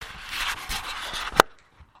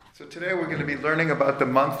So today we're going to be learning about the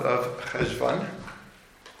month of Cheshvan,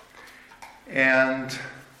 and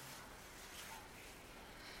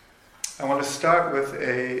I want to start with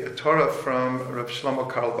a Torah from Rav Shlomo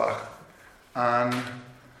Carlebach on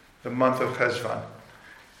the month of Cheshvan,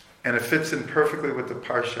 and it fits in perfectly with the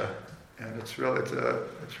parsha, and it's really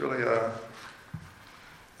a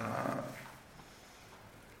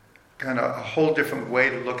kind of a whole different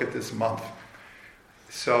way to look at this month.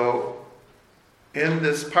 So in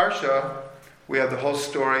this parsha, we have the whole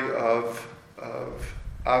story of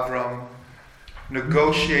Avram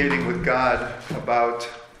negotiating with God about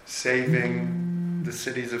saving the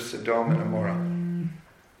cities of Sodom and Amorah.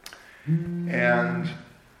 And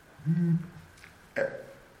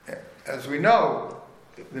as we know,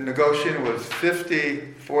 the negotiation was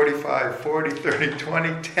 50, 45, 40, 30,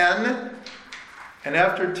 20, 10. And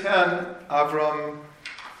after 10, Avram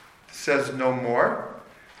says no more.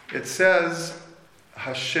 It says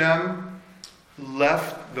Hashem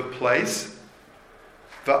left the place.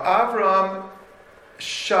 Va'avram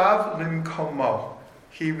shav limkomo.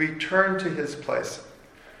 He returned to his place.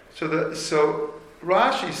 So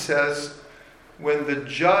Rashi says when the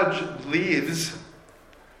judge leaves,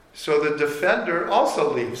 so the defender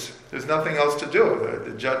also leaves. There's nothing else to do.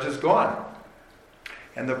 The judge is gone.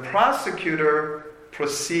 And the prosecutor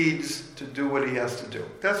proceeds to do what he has to do.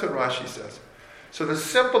 That's what Rashi says. So the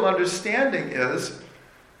simple understanding is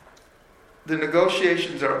the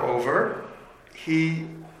negotiations are over. He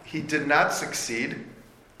did not succeed.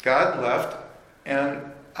 God left, and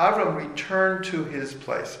Avram returned to his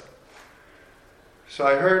place. So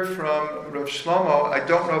I heard from Rav Shlomo, I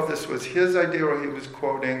don't know if this was his idea or he was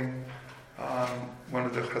quoting one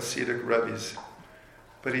of the Hasidic rabbis.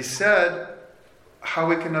 But he said how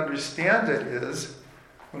we can understand it is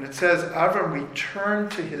when it says Avram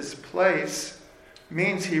returned to his place,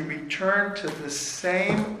 means he returned to the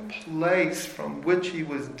same place from which he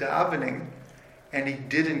was davening, and he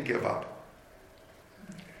didn't give up.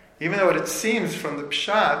 Even though it seems from the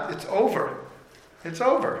pshat, it's over. It's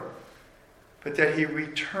over. But that he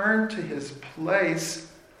returned to his place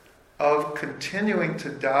of continuing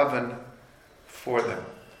to daven for them.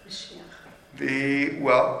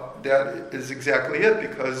 That is exactly it,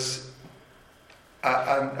 because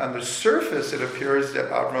on the surface it appears that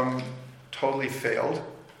Avram totally failed,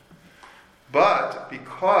 but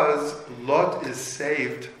because Lot is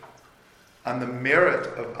saved on the merit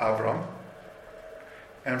of Avram,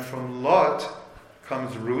 and from Lot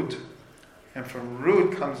comes Ruth, and from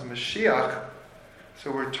Ruth comes Mashiach,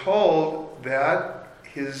 so we're told that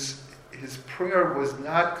his prayer was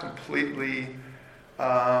not completely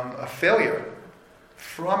a failure.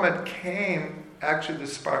 From it came actually the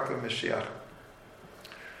spark of Mashiach.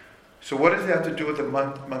 So what does it have to do with the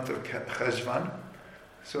month of Cheshvan?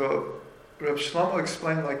 So Rav Shlomo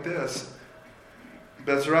explained like this: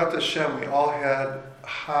 Bezrat Hashem, we all had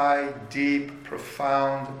high, deep,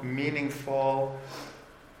 profound, meaningful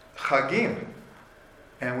chagim,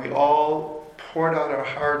 and we all poured out our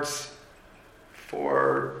hearts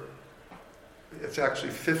for, it's actually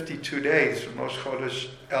 52 days from Rosh Chodesh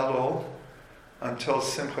Elul until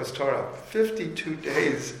Simchas Torah. 52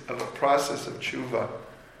 days of a process of tshuva.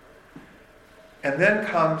 And then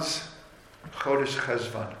comes Chodesh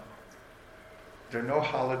Cheshvan. There are no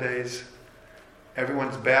holidays.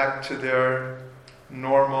 Everyone's back to their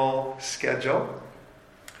normal schedule.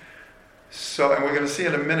 So, and we're going to see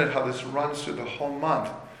in a minute how this runs through the whole month.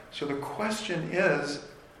 So the question is,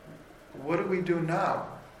 what do we do now?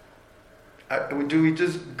 Do we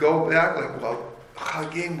just go back like, well,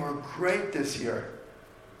 Chagim were great this year,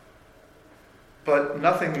 but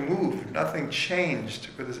nothing moved, nothing changed,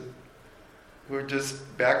 because we're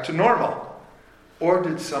just back to normal? Or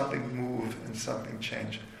did something move and something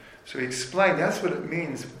change? So he explained, that's what it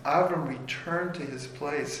means. Avram returned to his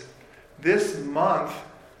place. This month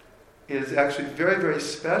is actually very, very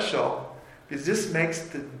special, because this makes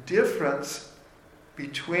the difference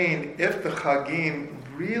between if the Chagim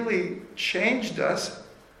really changed us,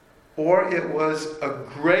 or it was a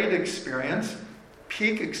great experience,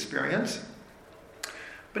 peak experience,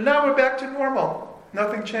 but now we're back to normal.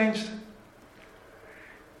 Nothing changed.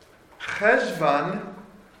 Cheshvan,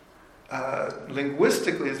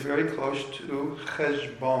 linguistically, is very close to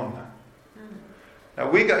Cheshbon. Now,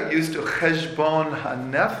 we got used to Cheshbon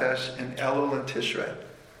HaNefesh in Elul and Tishrei.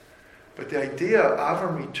 But the idea of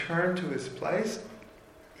Avram returned to his place,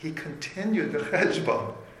 he continued the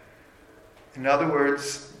Cheshbon. In other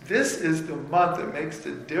words, this is the month that makes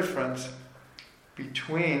the difference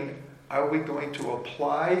between, are we going to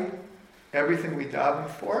apply everything we daven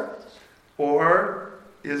for, or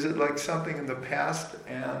is it like something in the past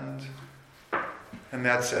and and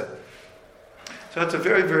that's it. So it's a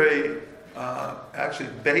very, very actually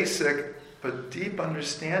basic but deep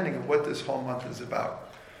understanding of what this whole month is about.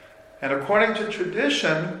 And according to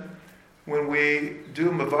tradition, when we do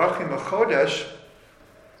Mevarchim HaChodesh,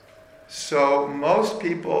 so most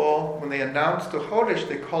people, when they announce the Chodesh,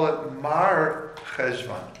 they call it Mar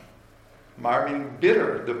Cheshvan. Mar meaning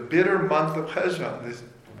bitter, the bitter month of Cheshvan.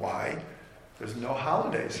 Why? There's no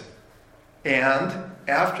holidays. And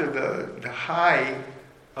after the high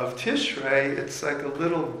of Tishrei, it's like a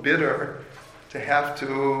little bitter to have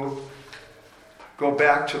to go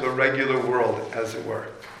back to the regular world, as it were.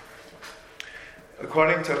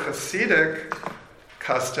 According to Hasidic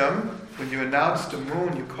custom, when you announce the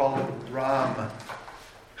moon, you call it Ram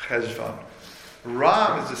Cheshvan.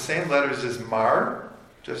 Ram is the same letters as Mar,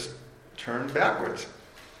 just turned backwards.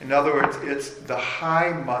 In other words, it's the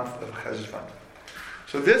high month of Cheshvan.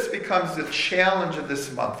 So this becomes the challenge of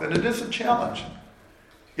this month, and it is a challenge.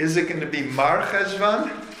 Is it going to be Mar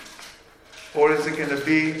Cheshvan, or is it going to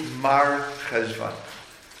be Mar Cheshvan?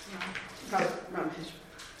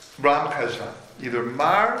 Ram Cheshvan. Either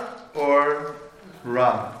Mar or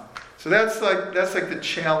Ram. So that's like the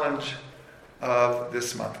challenge of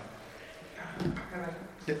this month.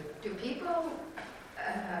 Yeah. Do people,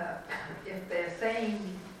 if they're saying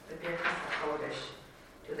the Birkas Chodesh,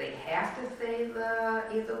 do they have to say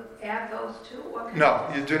either add those two? Or No,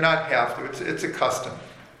 you do not have to. It's a custom.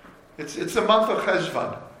 It's the month of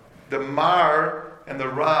Cheshvan. The Mar and the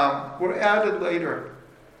Ram were added later.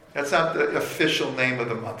 That's not the official name of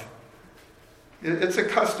the month. It's a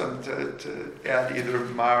custom to add either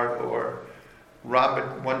Mar or Ram,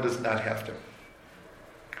 but one does not have to.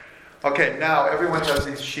 Okay, now everyone has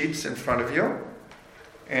these sheets in front of you,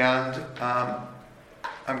 and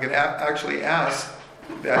I'm going to actually ask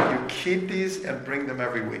that you keep these and bring them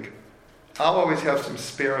every week. I'll always have some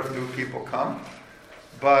spare if new people come,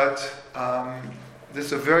 but this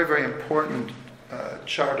is a very, very important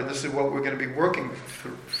chart, and this is what we're going to be working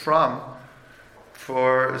from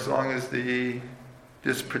for as long as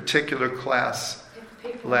this particular class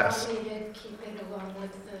lasts. If people want me to keep it along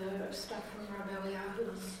with the stuff from Rabbi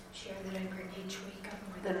Eliyahu's share that I bring each week,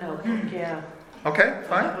 I'm The notebook, yeah. Okay, I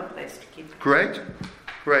fine. have a place to keep it. Great.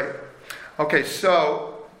 Okay,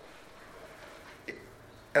 so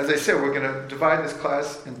as I said, we're going to divide this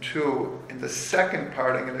class in two. In the second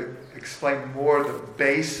part, I'm going to explain more the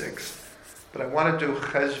basics. But I want to do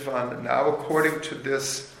Cheshvan now according to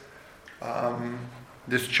this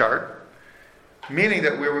this chart, meaning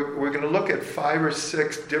that we're going to look at 5 or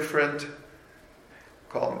 6 different,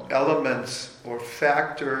 call them elements or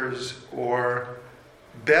factors or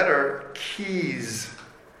better keys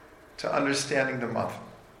to understanding the month.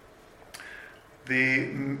 The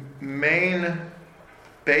main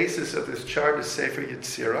basis of this chart is Sefer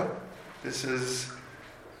Yetzirah. This is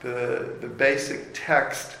the basic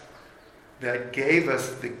text that gave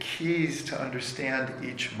us the keys to understand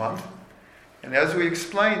each month. And as we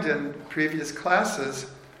explained in previous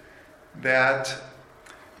classes, that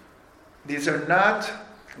these are not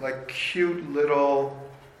like cute little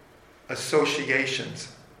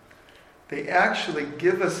associations. They actually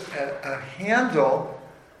give us a handle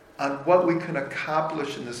on what we can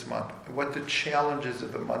accomplish in this month, what the challenges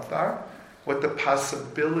of the month are, what the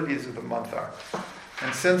possibilities of the month are.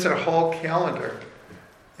 And since our whole calendar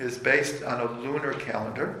is based on a lunar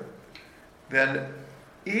calendar, then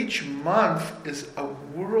each month is a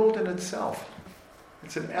world in itself.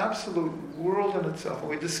 It's an absolute world in itself.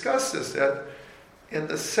 And we discussed this, that in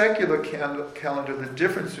the secular calendar, the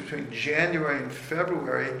difference between January and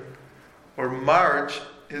February or March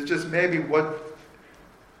is just maybe what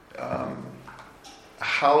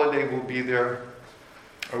holiday will be there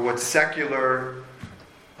or what secular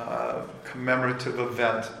commemorative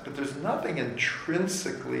event. But there's nothing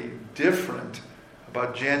intrinsically different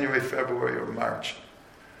about January, February, or March.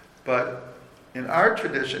 But in our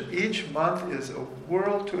tradition, each month is a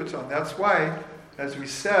world to its own. That's why, as we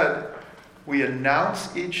said, we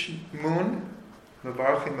announce each moon,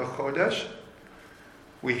 Mevarchim HaChodesh.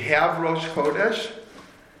 We have Rosh Chodesh,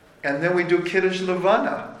 and then we do Kiddush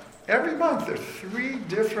Levana. Every month there are 3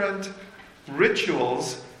 different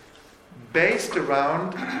rituals based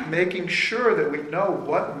around making sure that we know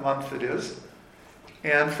what month it is.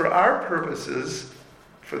 And for our purposes,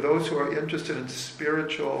 for those who are interested in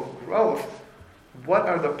spiritual growth, what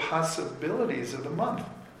are the possibilities of the month?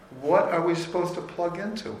 What are we supposed to plug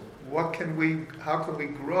into? How can we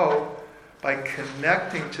grow by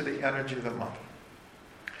connecting to the energy of the month?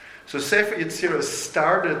 So Sefer Yetzirah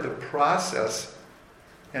started the process,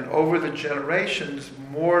 and over the generations,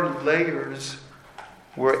 more layers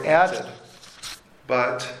were added.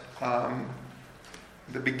 But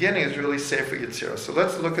the beginning is really Sefer Yetzirah. So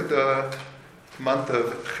let's look at the month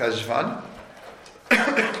of Cheshvan.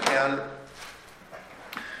 And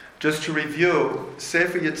just to review,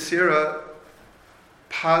 Sefer Yetzirah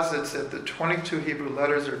posits that the 22 Hebrew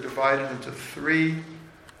letters are divided into 3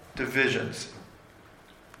 divisions.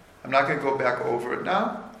 I'm not going to go back over it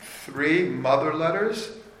now. 3 mother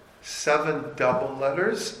letters, 7 double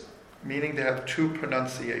letters, meaning they have 2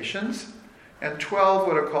 pronunciations, and 12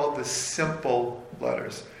 what are called the simple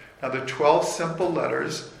letters. Now the 12 simple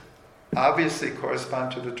letters obviously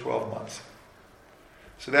correspond to the 12 months.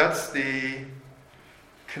 So that's the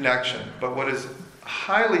connection. But what is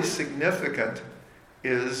highly significant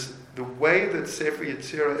is the way that Sefer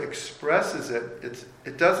Yetzirah expresses it.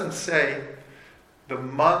 It doesn't say the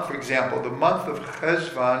month, for example, the month of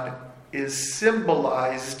Cheshvan is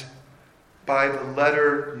symbolized by the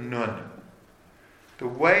letter Nun. The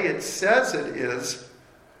way it says it is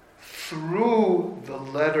through the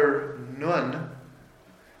letter Nun,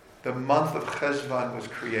 the month of Cheshvan was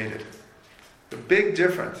created. The big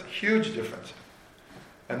difference, huge difference.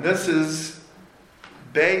 And this is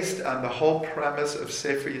based on the whole premise of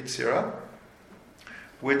Sefer Yetzirah,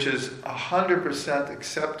 which is 100%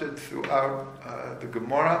 accepted throughout the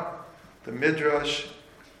Gemara, the Midrash,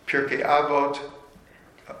 Pirkei Avot,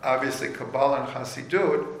 obviously Kabbalah and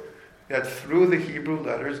Hasidut, that through the Hebrew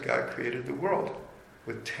letters God created the world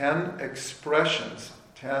with 10 expressions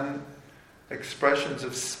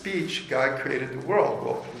of speech. God created the world.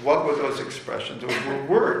 Well, what were those expressions? Those were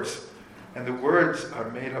words, and the words are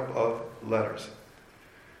made up of letters.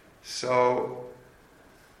 So,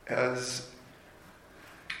 as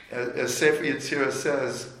Sefer Yetzirah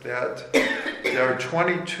says, that there are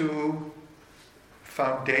 22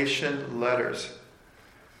 foundation letters.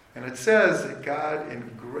 And it says that God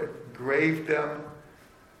engraved them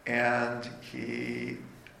and He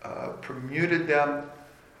permuted them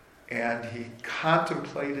and He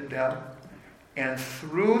contemplated them, and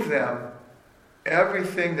through them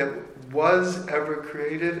everything that was ever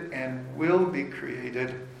created and will be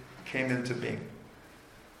created came into being.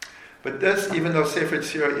 But this, even though Sefer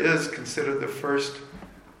Yetzirah is considered the first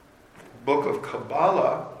book of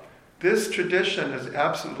Kabbalah, this tradition is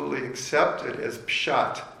absolutely accepted as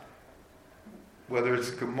pshat. Whether it's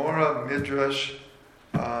Gemara, Midrash,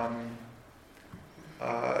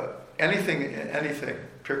 anything,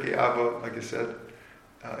 Pirkei Avot, like I said,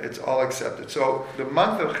 it's all accepted. So the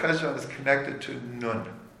month of Cheshvan is connected to Nun.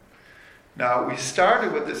 Now we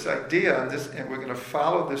started with this idea, and we're going to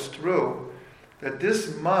follow this through, that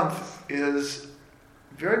this month is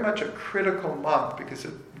very much a critical month because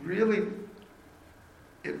it really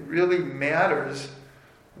matters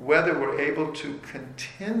whether we're able to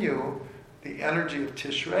continue the energy of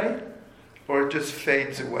Tishrei or it just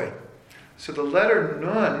fades away. So the letter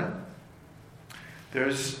Nun,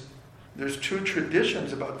 there's 2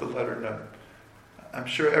 traditions about the letter Nun. I'm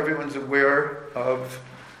sure everyone's aware of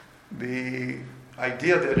the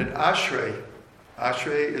idea that in Ashrei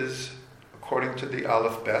is according to the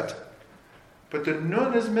Aleph Bet, but the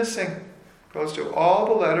Nun is missing. Goes to all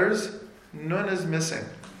the letters, Nun is missing.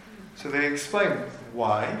 So they explain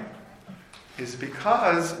why. Is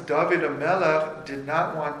because David HaMelech did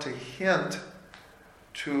not want to hint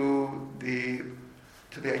to the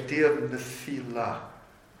idea of nefilah,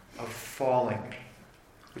 of falling,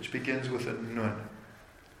 which begins with a Nun.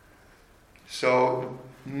 So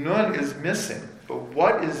Nun is missing. But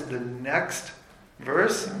what is the next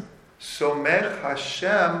verse? Somech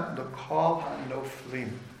Hashem l'kol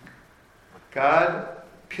hanoflim. God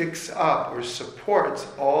picks up or supports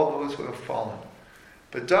all those who have fallen.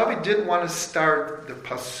 But David didn't want to start the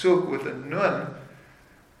pasuk with a Nun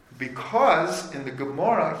because in the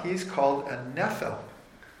Gemara he's called a Nefel.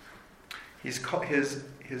 He's called, his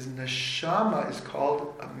neshama is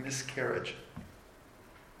called a miscarriage.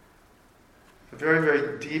 A very,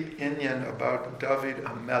 very deep inyan about David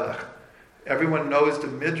HaMelech. Everyone knows the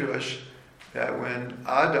Midrash that when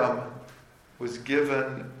Adam was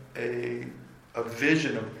given a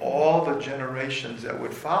vision of all the generations that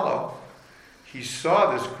would follow, he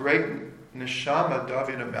saw this great neshama,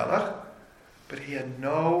 David HaMelech, but he had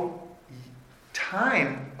no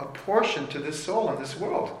time apportioned to this soul in this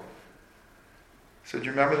world. So do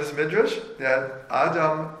you remember this Midrash? That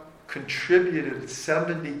Adam contributed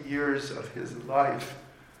 70 years of his life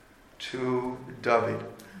to David.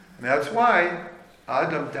 And that's why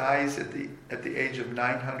Adam dies at the age of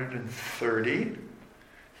 930.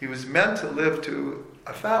 He was meant to live to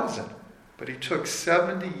 1,000. But he took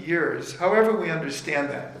 70 years, however we understand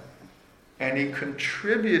that, and he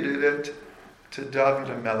contributed it to David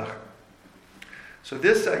HaMelech. So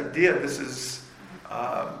this idea, this is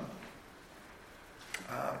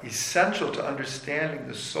essential to understanding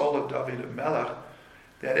the soul of David Melech,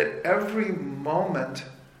 that at every moment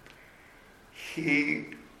he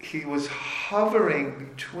was hovering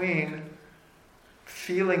between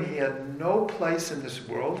feeling he had no place in this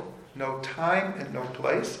world, no time and no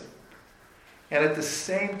place, and at the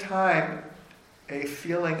same time a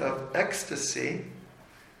feeling of ecstasy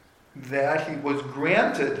that he was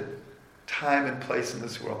granted time and place in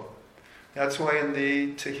this world. That's why in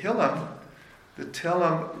the Tehillim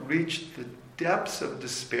reached the depths of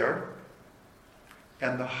despair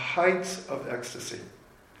and the heights of ecstasy.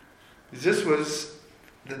 This was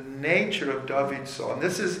the nature of David's soul, and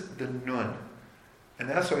this is the Nun. And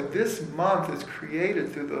that's why this month is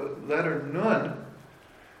created through the letter Nun,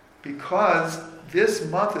 because this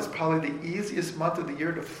month is probably the easiest month of the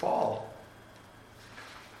year to fall.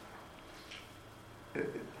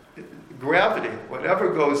 Gravity,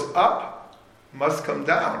 whatever goes up must come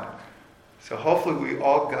down. So hopefully we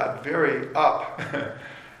all got very up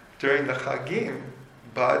during the Chagim,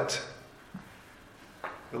 but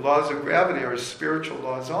the laws of gravity are spiritual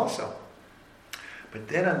laws also. But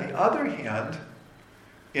then on the other hand,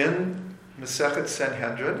 in Masechet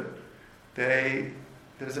Sanhedrin,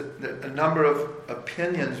 there's a number of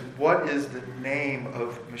opinions. What is the name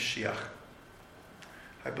of Mashiach?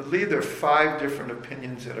 I believe there are 5 different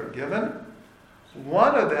opinions that are given.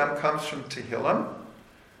 One of them comes from Tehillim,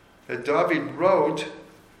 that David wrote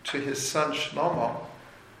to his son Shlomo,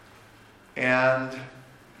 and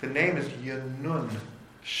the name is Yanun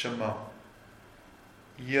Shemo.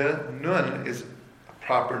 Yanun is a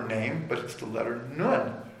proper name, but it's the letter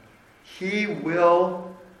Nun. He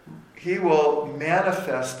will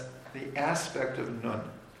manifest the aspect of Nun.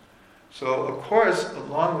 So, of course,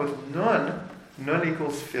 along with Nun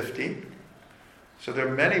equals 50. So there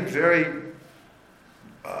are many very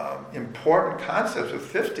important concepts with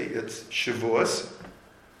 50. It's Shavuos,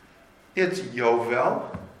 it's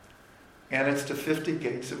Yovel, and it's the 50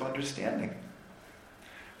 gates of understanding.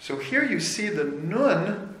 So here you see the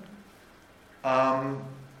Nun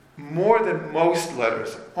more than most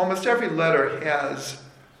letters. Almost every letter has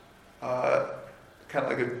kind of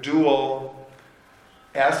like a dual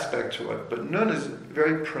aspect to it, but Nun is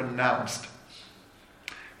very pronounced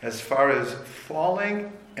as far as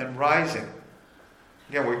falling and rising.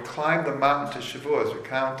 Again, we climb the mountain to Shavuos. We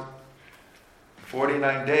count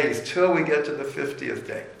 49 days till we get to the 50th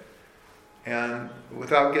day. And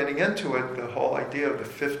without getting into it, the whole idea of the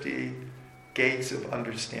 50 gates of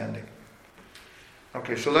understanding.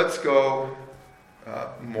 Okay, so let's go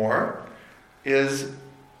more. Is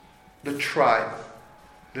the tribe.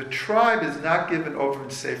 The tribe is not given over in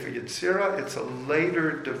Sefer Yetzirah. It's a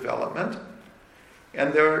later development.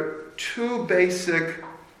 And there are 2 basic,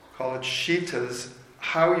 call it shitas,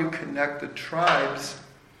 how you connect the tribes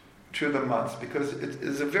to the months. Because it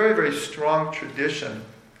is a very, very strong tradition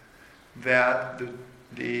that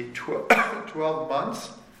the 12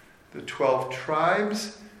 months, the 12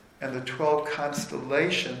 tribes, and the 12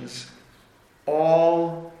 constellations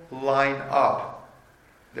all line up.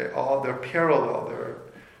 They're parallel.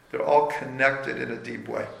 They're all connected in a deep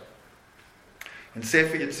way. In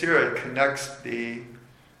Sefer Yetzirah, it connects the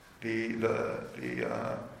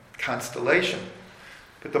constellation,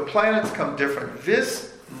 but the planets come different.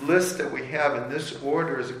 This list that we have in this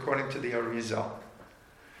order is according to the Arizal.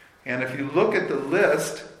 And if you look at the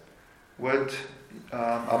list,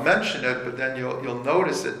 I'll mention it, but then you'll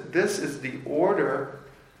notice that this is the order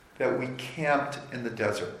that we camped in the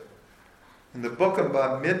desert. In the book of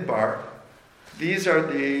Bamidbar, these are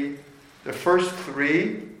the first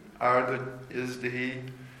 3 is the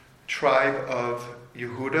tribe of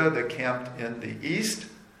Yehuda that camped in the east,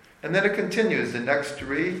 and then it continues. The next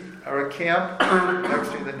 3 are a camp,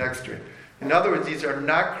 the next 3. In other words, these are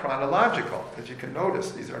not chronological, as you can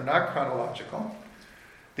notice. These are not chronological.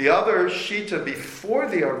 The other Shita before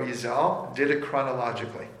the Arizal did it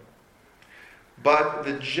chronologically. But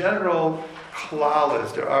the general klal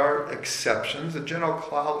is, there are exceptions. The general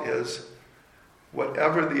klal is,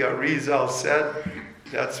 whatever the Arizal said,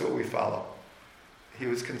 that's what we follow. He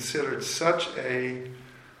was considered such a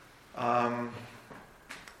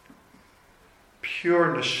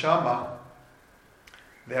pure neshama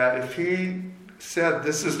that if he said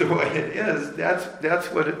this is the way it is, that's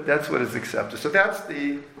what is accepted. So that's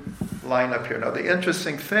the line up here. Now the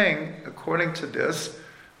interesting thing, according to this,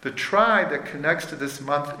 the tribe that connects to this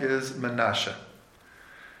month is Menashe.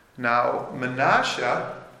 Now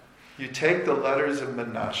Menashe, you take the letters of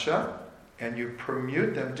Menashe and you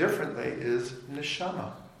permute them differently, is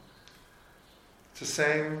neshama. It's the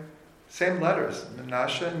same letters,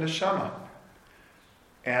 Menashe and neshama.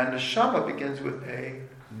 And neshama begins with a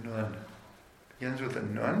nun. ends with a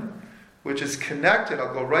nun, which is connected,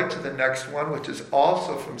 I'll go right to the next one, which is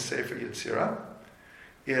also from Sefer Yetzirah,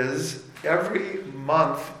 is every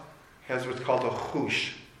month has what's called a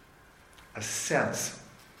chush, a sense.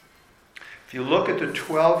 If you look at the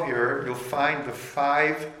 12 here, you'll find the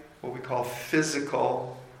 5, what we call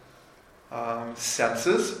physical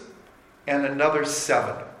senses, and another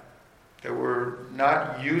 7 that we're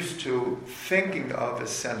not used to thinking of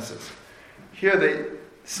as senses. Here,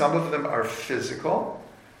 some of them are physical,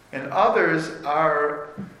 and others are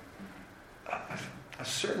a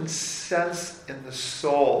certain sense in the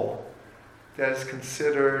soul that is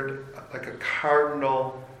considered like a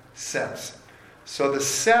cardinal sense. So the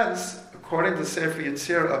sense, according to Sefer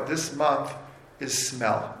Yetzirah, of this month is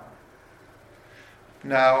smell.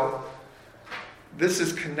 Now, this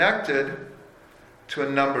is connected to a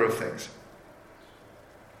number of things.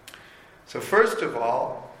 So first of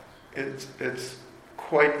all, it's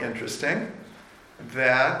quite interesting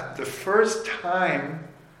that the first time,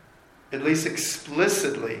 at least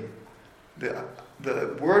explicitly,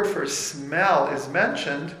 the word for smell is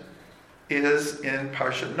mentioned is in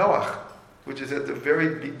Parshat Noach, which is at the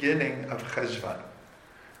very beginning of Cheshvan.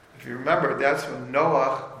 If you remember, that's when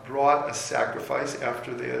Noach brought a sacrifice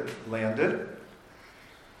after they had landed.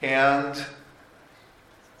 And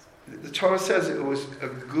the Torah says it was a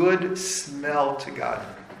good smell to God.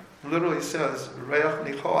 It literally says, Reach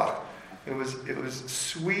Nichoach. It was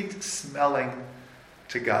sweet smelling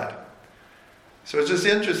to God. So it's just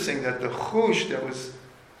interesting that the chush that was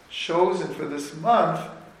chosen for this month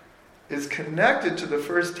is connected to the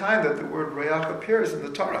first time that the word Reach appears in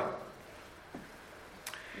the Torah.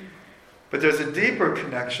 But there's a deeper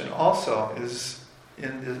connection also, is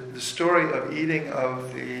in the story of eating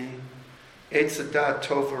of the Eitz Hadat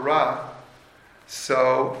Tov V'Ra.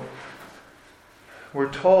 So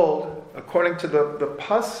we're told, according to the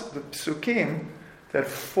psukim, that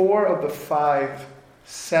 4 of the 5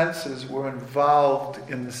 senses were involved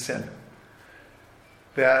in the sin.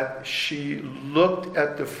 That she looked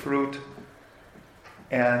at the fruit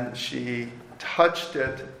and she touched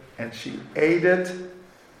it and she ate it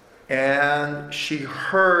and she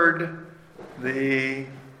heard the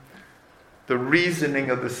reasoning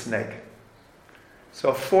of the snake.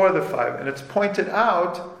 So 4 of the 5. And it's pointed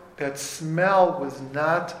out that smell was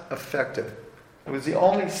not affected. It was the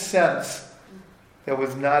only sense that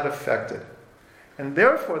was not affected. And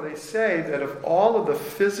therefore they say that of all of the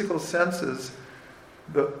physical senses,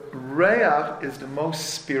 the reach is the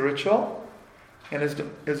most spiritual and is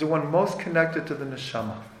the one most connected to the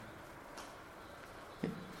neshama. I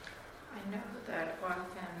know that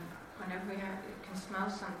often whenever you can smell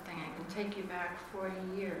something, it can take you back 40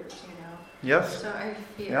 years, Yes. So I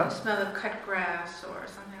feel Yeah. you smell the cut grass or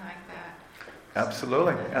something like that.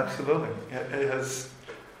 Absolutely. It has.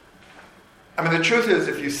 I mean, the truth is,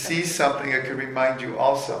 if you see something, it could remind you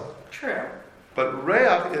also. True. But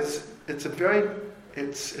reach it's a very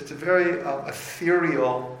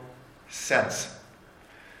ethereal sense.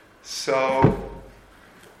 So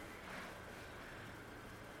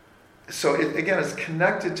it, again, it's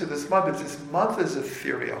connected to this month. This month is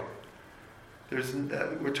ethereal.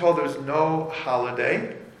 We're told there's no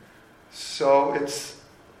holiday, so it's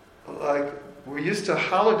like we're used to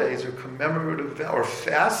holidays or commemorative or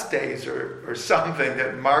fast days or something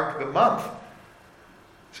that mark the month.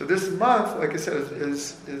 So this month, like I said,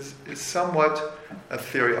 is somewhat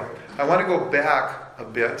ethereal. I want to go back a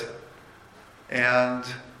bit and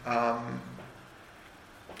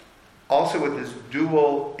also with this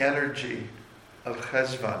dual energy of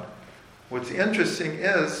Cheshvan. What's interesting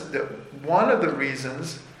is that one of the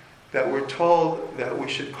reasons that we're told that we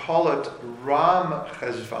should call it Ram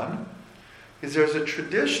Cheshvan is there's a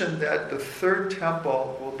tradition that the 3rd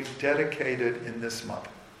temple will be dedicated in this month.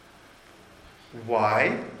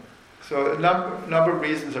 Why? So a number of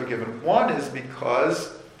reasons are given. One is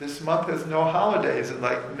because this month has no holidays, and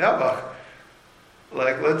like Nebuch,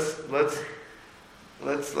 like let's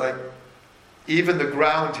like even the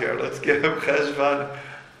ground here. Let's give Cheshvan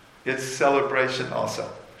its celebration also.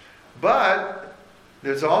 But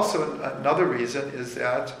there's also another reason, is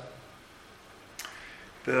that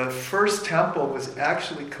the first temple was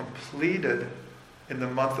actually completed in the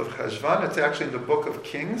month of Cheshvan. It's actually in the book of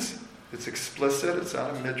Kings. It's explicit. It's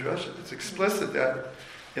not a midrash. It's explicit that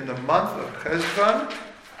in the month of Cheshvan,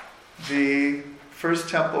 the first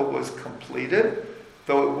temple was completed,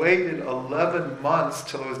 though it waited 11 months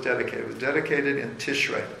till it was dedicated. It was dedicated in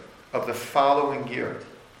Tishrei of the following year.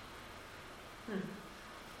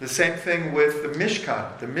 The same thing with the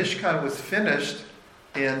Mishkan. The Mishkan was finished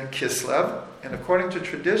in Kislev, and according to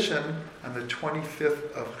tradition, on the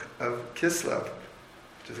 25th of Kislev,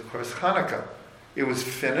 which is of course Hanukkah. it was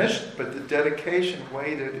finished, but the dedication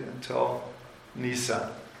waited until Nisan.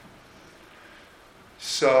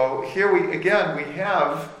 So here we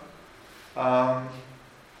have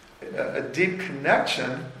a deep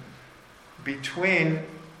connection between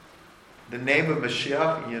the name of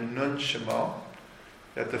Mashiach, Yinun Shemo,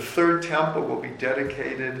 that the third temple will be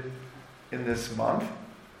dedicated in this month,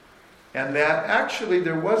 and that actually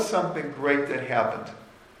there was something great that happened.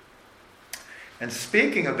 And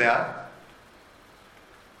speaking of that,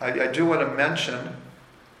 I do want to mention,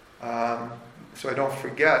 so I don't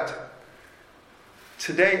forget,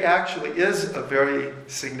 today actually is a very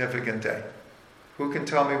significant day. Who can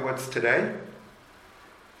tell me what's today?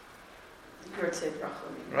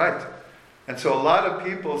 Right. And so a lot of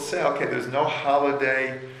people say, okay, there's no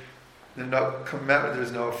holiday,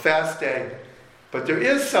 there's no fast day, but there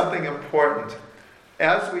is something important.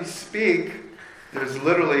 As we speak, there's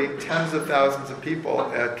literally tens of thousands of people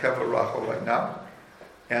at Kever Rachel right now.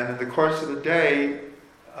 And in the course of the day,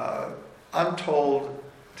 untold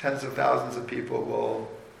tens of thousands of people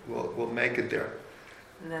will make it there.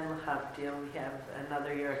 And then L'Havdil, we have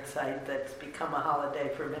another yahrzeit that's become a holiday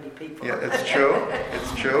for many people. Yeah, it's true.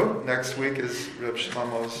 It's true. Next week is Reb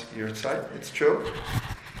Shlomo's yahrzeit. It's true.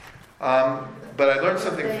 But I learned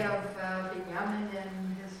something. The day of Binyamin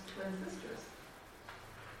and his twin sisters.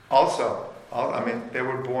 Also, they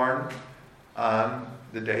were born on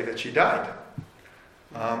the day that she died.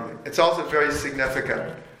 It's also very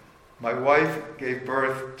significant. My wife gave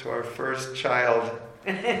birth to our first child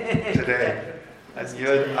today. As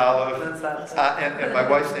Yud Aleph, and my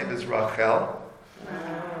wife's name is Rachel,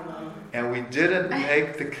 and we didn't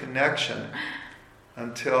make the connection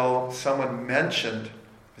until someone mentioned,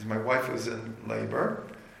 because my wife was in labor,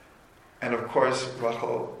 and of course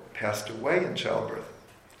Rachel passed away in childbirth.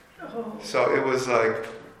 Oh. So it was like,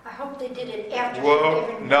 I hope they did it after.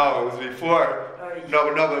 whoa, no, it was before.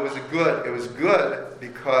 No, but it was good. It was good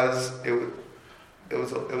because it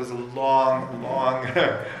was a long,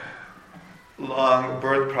 long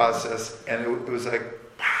birth process, and it was like,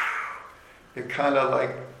 it kind of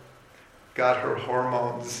like got her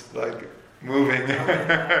hormones like moving.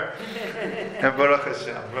 And Baruch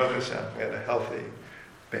Hashem, we had a healthy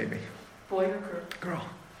baby. Boy or girl? Girl.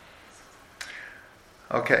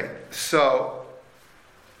 Okay, so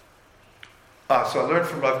I learned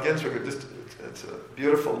from Rav Ginsburg, it's a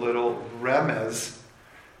beautiful little remez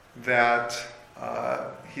that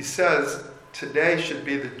he says today should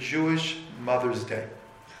be the Jewish Mother's Day.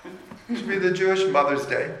 It should be the Jewish Mother's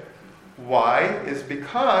Day. Why? Is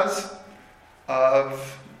because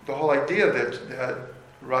of the whole idea that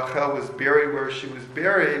Rachel was buried where she was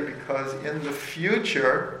buried, because in the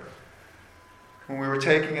future, when we were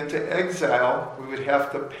taken into exile, we would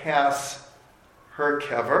have to pass her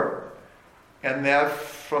kever, and that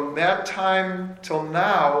from that time till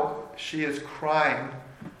now, she is crying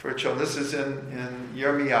for her children. This is in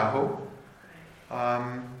Yirmiyahu,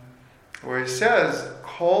 where he says,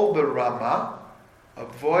 Kol b'Rama, a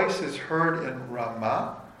voice is heard in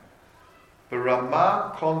Rama.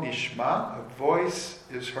 B'Rama kol nishma, a voice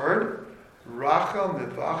is heard. Rachel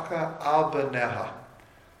mivacha al baneha.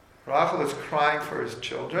 Rachel is crying for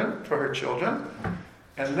her children.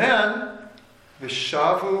 And then,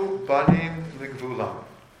 V'shavu banim ligvulam.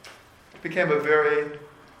 It became a very,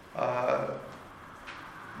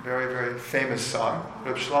 very famous song.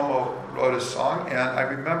 Reb Shlomo wrote a song, and I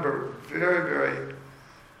remember very,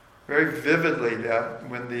 very vividly that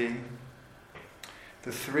when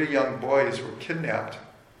the three young boys were kidnapped,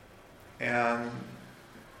 and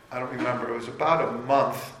I don't remember, it was about a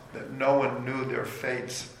month that no one knew their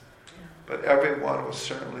fates, but everyone was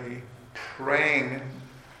certainly praying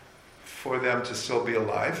for them to still be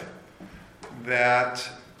alive, that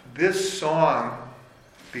this song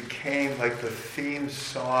became like the theme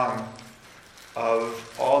song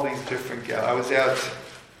of all these different gatherings. I was at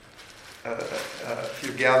a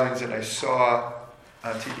few gatherings, and I saw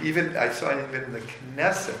on TV, I saw even in the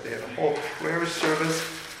Knesset, they had a whole prayer service,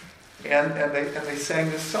 and they sang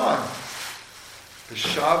this song, the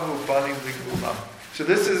Shavu Banim Ligulam. So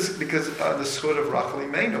this is because the Schut of Rachel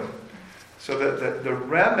Imenu. So the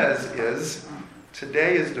remez is,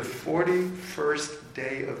 today is the 41st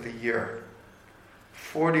day of the year.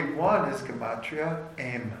 41 is Gematria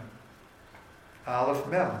Aim. Aleph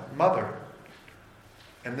Mem, mother.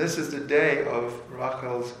 And this is the day of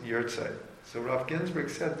Rachel's yahrzeit. So Rav Ginsburg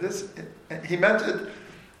said this, he meant it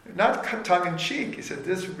not tongue-in-cheek. He said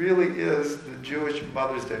this really is the Jewish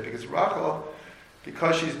Mother's Day, because Rachel,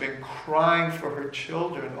 because she's been crying for her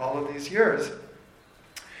children all of these years,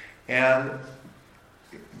 and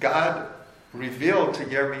God revealed to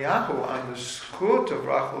Yirmiyahu on the schut of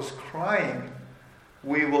Rachel's crying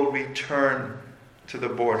we will return to the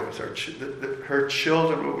borders. Her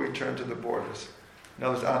children will return to the borders. In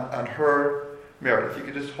other words, on her merit. If you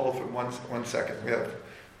could just hold for one second. We have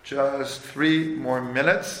just 3 more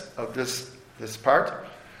minutes of this part.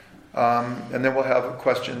 And then we'll have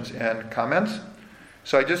questions and comments.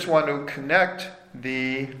 So I just want to connect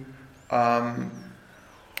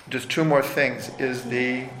just 2 more things, is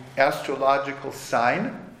the astrological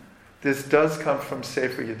sign. This does come from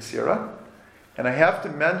Sefer Yetzirah. And I have to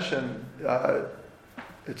mention,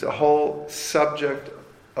 it's a whole subject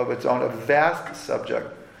of its own, a vast subject.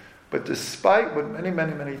 But despite what many,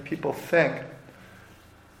 many, many people think,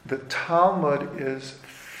 the Talmud is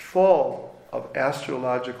full of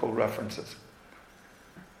astrological references.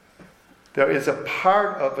 There is a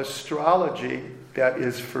part of astrology that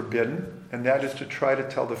is forbidden, and that is to try to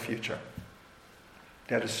tell the future.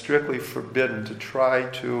 That is strictly forbidden, to try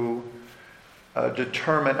to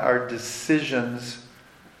determine our decisions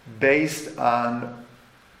based on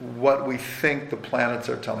what we think the planets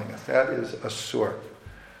are telling us. That is asur.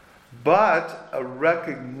 But a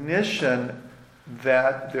recognition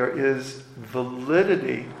that there is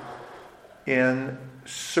validity in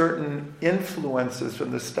certain influences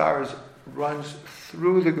from the stars runs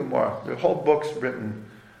through the Gemara. The whole book's written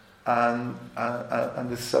on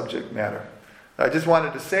this subject matter. I just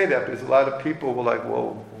wanted to say that because a lot of people were like,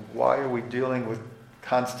 well, why are we dealing with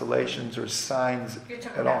constellations or signs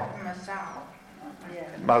at all?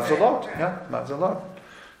 Mazalot, yeah, Mazalot.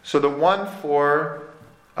 So the one for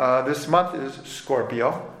this month is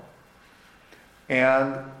Scorpio.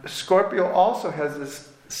 And Scorpio also has this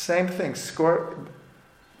same thing.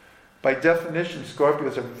 By definition,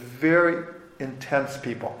 Scorpios are very intense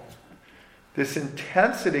people. This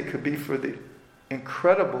intensity could be for the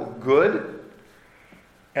incredible good,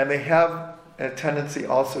 and they have a tendency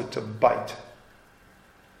also to bite.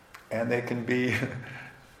 And they can be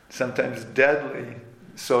sometimes deadly,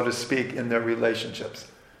 so to speak, in their relationships.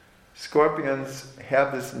 Scorpions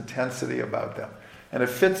have this intensity about them. And it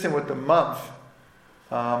fits in with the month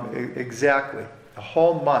exactly. The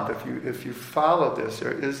whole month, if you follow this,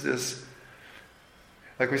 there is this,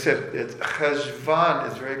 like we said,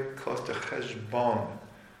 Cheshvan is very close to Cheshbon.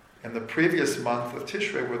 And the previous month of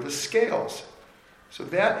Tishrei were the scales. So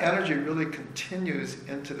that energy really continues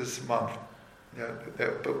into this month.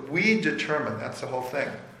 But we determine, that's the whole thing.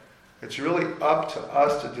 It's really up to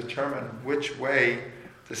us to determine which way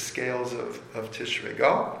the scales of Tishrei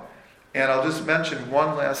go. And I'll just mention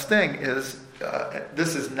one last thing, is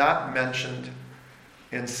this is not mentioned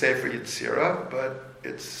in Sefer Yetzirah, but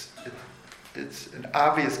it's an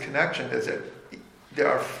obvious connection, is that there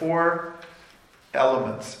are 4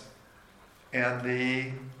 elements, and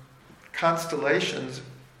the constellations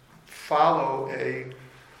follow a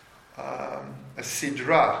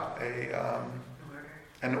sidra,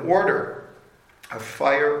 an order of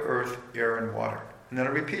fire, earth, air, and water. And then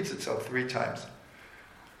it repeats itself 3 times.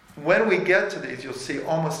 When we get to these, you'll see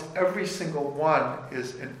almost every single one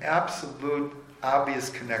is an absolute obvious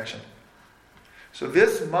connection. So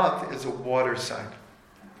this month is a water sign.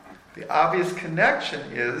 The obvious connection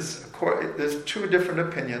is, there's 2 different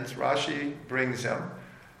opinions, Rashi brings them,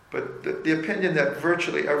 but the opinion that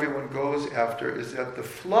virtually everyone goes after is that the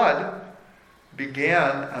flood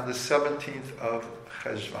began on the 17th of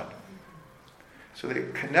Cheshvan. So the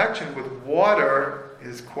connection with water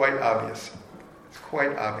is quite obvious. It's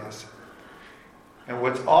quite obvious. And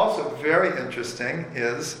what's also very interesting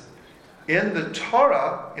is, in the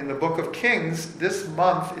Torah, in the book of Kings, this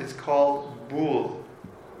month is called Bul.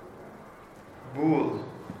 Bul.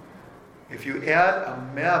 If you add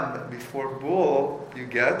a mem before Bul, you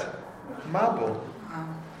get Mabul.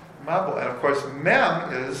 Mabul. And of course,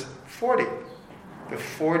 mem is 40. The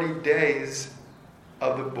 40 days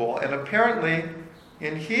of the Bul. And apparently,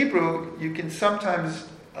 in Hebrew, you can sometimes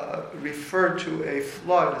refer to a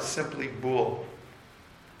flood as simply Bul.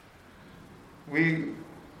 We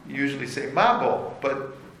usually say Mabul,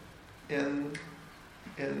 but in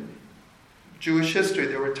Jewish history,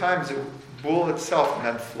 there were times that Bul itself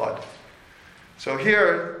meant flood. So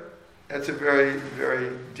here, that's a very, very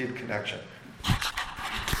deep connection.